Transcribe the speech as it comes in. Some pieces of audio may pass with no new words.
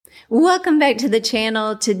Welcome back to the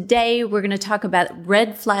channel. Today, we're going to talk about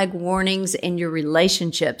red flag warnings in your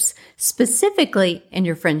relationships, specifically in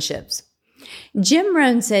your friendships. Jim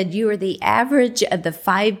Rohn said you are the average of the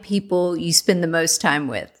 5 people you spend the most time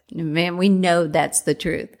with. Man, we know that's the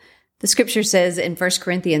truth. The scripture says in 1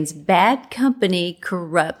 Corinthians, bad company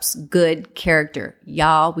corrupts good character.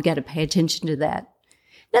 Y'all, we got to pay attention to that.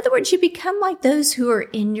 In other words, you become like those who are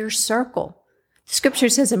in your circle. Scripture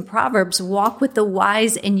says in Proverbs, walk with the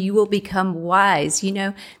wise and you will become wise. You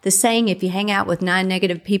know, the saying, if you hang out with 9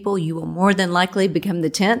 negative people, you will more than likely become the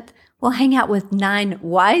 10th. Well, hang out with 9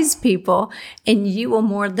 wise people and you will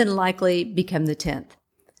more than likely become the 10th.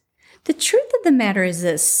 The truth of the matter is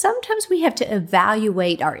this, sometimes we have to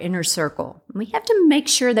evaluate our inner circle. We have to make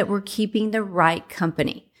sure that we're keeping the right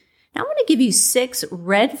company. Now, I want to give you 6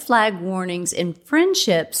 red flag warnings in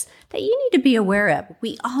friendships that you need to be aware of.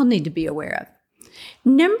 We all need to be aware of.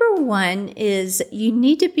 Number 1 is you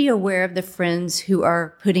need to be aware of the friends who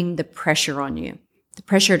are putting the pressure on you, the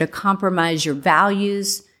pressure to compromise your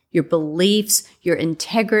values, your beliefs, your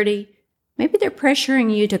integrity. Maybe they're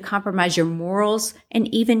pressuring you to compromise your morals and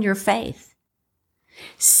even your faith.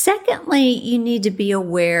 Secondly, you need to be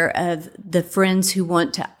aware of the friends who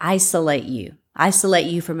want to isolate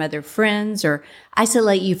you from other friends, or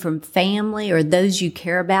isolate you from family or those you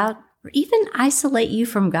care about, or even isolate you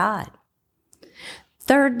from God.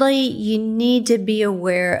 Thirdly, you need to be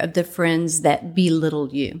aware of the friends that belittle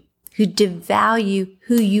you, who devalue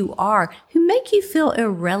who you are, who make you feel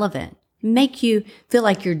irrelevant, make you feel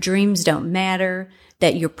like your dreams don't matter,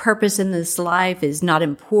 that your purpose in this life is not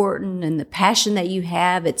important, and the passion that you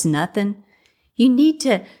have, it's nothing. You need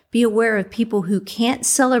to be aware of people who can't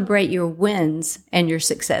celebrate your wins and your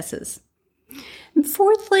successes. And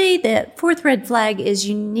fourthly, the 4th red flag is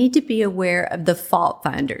you need to be aware of the fault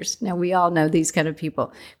finders. Now, we all know these kind of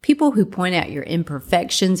people. People who point out your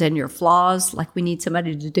imperfections and your flaws, like we need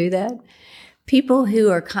somebody to do that. People who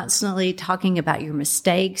are constantly talking about your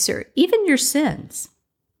mistakes or even your sins.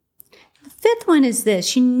 The 5th one is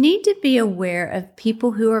this. You need to be aware of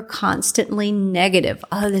people who are constantly negative.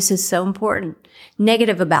 Oh, this is so important.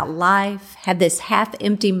 Negative about life, have this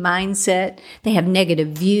half-empty mindset. They have negative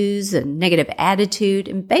views and negative attitude,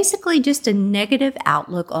 and basically just a negative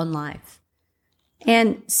outlook on life.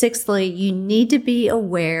 And 6thly, you need to be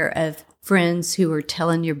aware of friends who are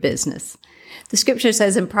telling your business. The scripture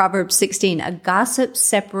says in Proverbs 16, a gossip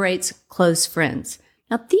separates close friends.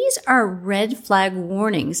 Now, these are red flag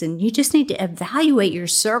warnings, and you just need to evaluate your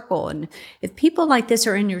circle. And if people like this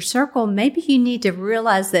are in your circle, maybe you need to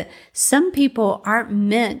realize that some people aren't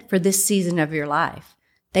meant for this season of your life.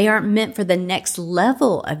 They aren't meant for the next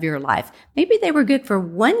level of your life. Maybe they were good for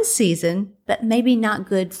one season, but maybe not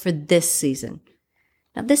good for this season.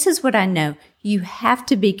 Now, this is what I know. You have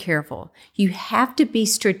to be careful. You have to be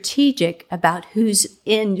strategic about who's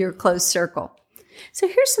in your close circle. So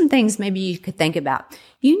here's some things maybe you could think about.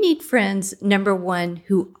 You need friends, number 1,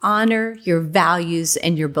 who honor your values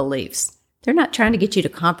and your beliefs. They're not trying to get you to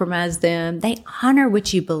compromise them. They honor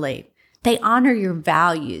what you believe. They honor your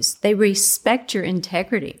values. They respect your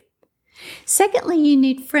integrity. Secondly, you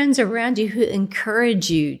need friends around you who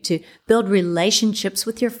encourage you to build relationships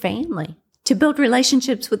with your family, to build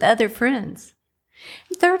relationships with other friends.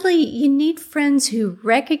 Thirdly, you need friends who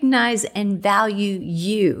recognize and value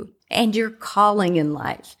you and your calling in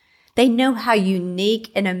life. They know how unique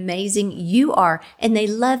and amazing you are, and they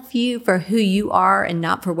love you for who you are and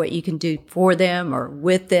not for what you can do for them or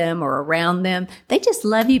with them or around them. They just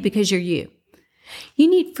love you because you're you. You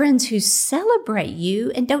need friends who celebrate you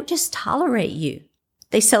and don't just tolerate you.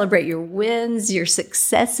 They celebrate your wins, your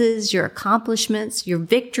successes, your accomplishments, your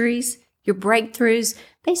victories, your breakthroughs.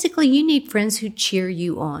 Basically, you need friends who cheer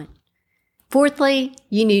you on. Fourthly,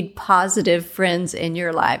 you need positive friends in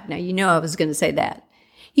your life. Now, you know I was going to say that.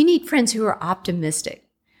 You need friends who are optimistic,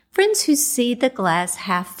 friends who see the glass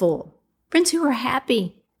half full, friends who are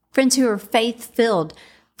happy, friends who are faith-filled,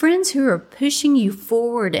 friends who are pushing you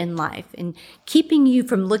forward in life and keeping you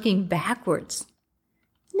from looking backwards.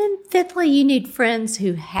 And then fifthly, you need friends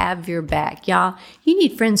who have your back. Y'all, you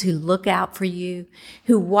need friends who look out for you,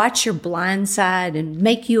 who watch your blind side and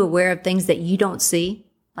make you aware of things that you don't see.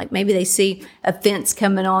 Like maybe they see a fence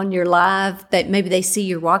coming on your life, that maybe they see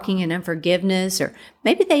you're walking in unforgiveness, or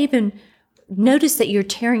maybe they even notice that you're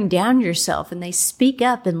tearing down yourself and they speak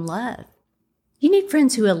up in love. You need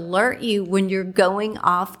friends who alert you when you're going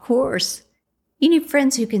off course. You need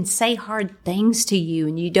friends who can say hard things to you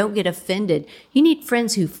and you don't get offended. You need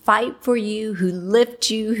friends who fight for you, who lift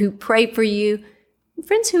you, who pray for you.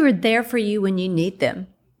 Friends who are there for you when you need them.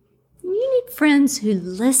 You need friends who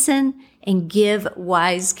listen and give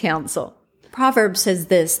wise counsel. Proverbs says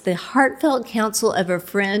this, the heartfelt counsel of a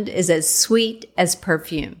friend is as sweet as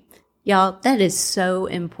perfume. Y'all, that is so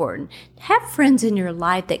important. Have friends in your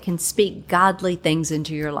life that can speak godly things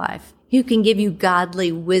into your life, who can give you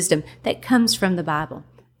godly wisdom that comes from the Bible.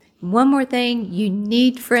 One more thing, you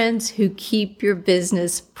need friends who keep your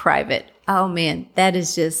business private. Oh man, that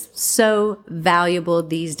is just so valuable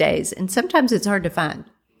these days, and sometimes it's hard to find.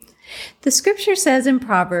 The scripture says in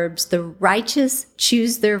Proverbs, the righteous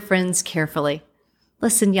choose their friends carefully.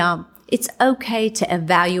 Listen, y'all, it's okay to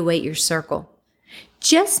evaluate your circle.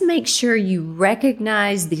 Just make sure you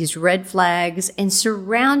recognize these red flags and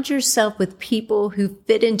surround yourself with people who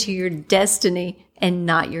fit into your destiny and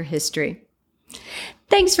not your history.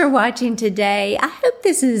 Thanks for watching today. I hope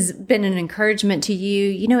this has been an encouragement to you.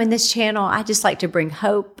 You know, in this channel, I just like to bring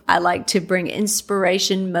hope. I like to bring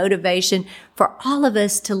inspiration, motivation for all of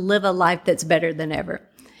us to live a life that's better than ever.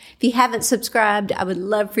 If you haven't subscribed, I would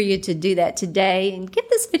love for you to do that today and give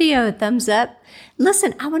this video a thumbs up.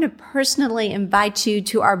 Listen, I want to personally invite you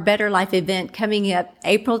to our Better Life event coming up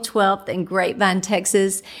April 12th in Grapevine,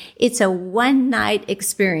 Texas. It's a one-night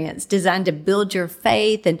experience designed to build your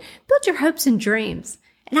faith and build your hopes and dreams.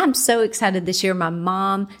 And I'm so excited this year. My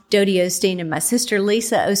mom, Dodie Osteen, and my sister,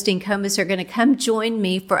 Lisa Osteen Comas, are going to come join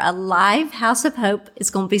me for a live House of Hope. It's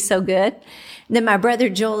going to be so good. And then my brother,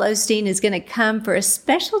 Joel Osteen, is going to come for a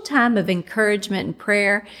special time of encouragement and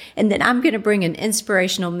prayer. And then I'm going to bring an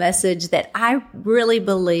inspirational message that I really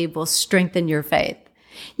believe will strengthen your faith.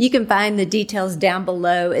 You can find the details down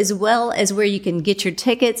below, as well as where you can get your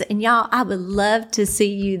tickets. And y'all, I would love to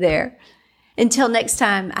see you there. Until next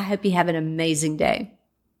time, I hope you have an amazing day.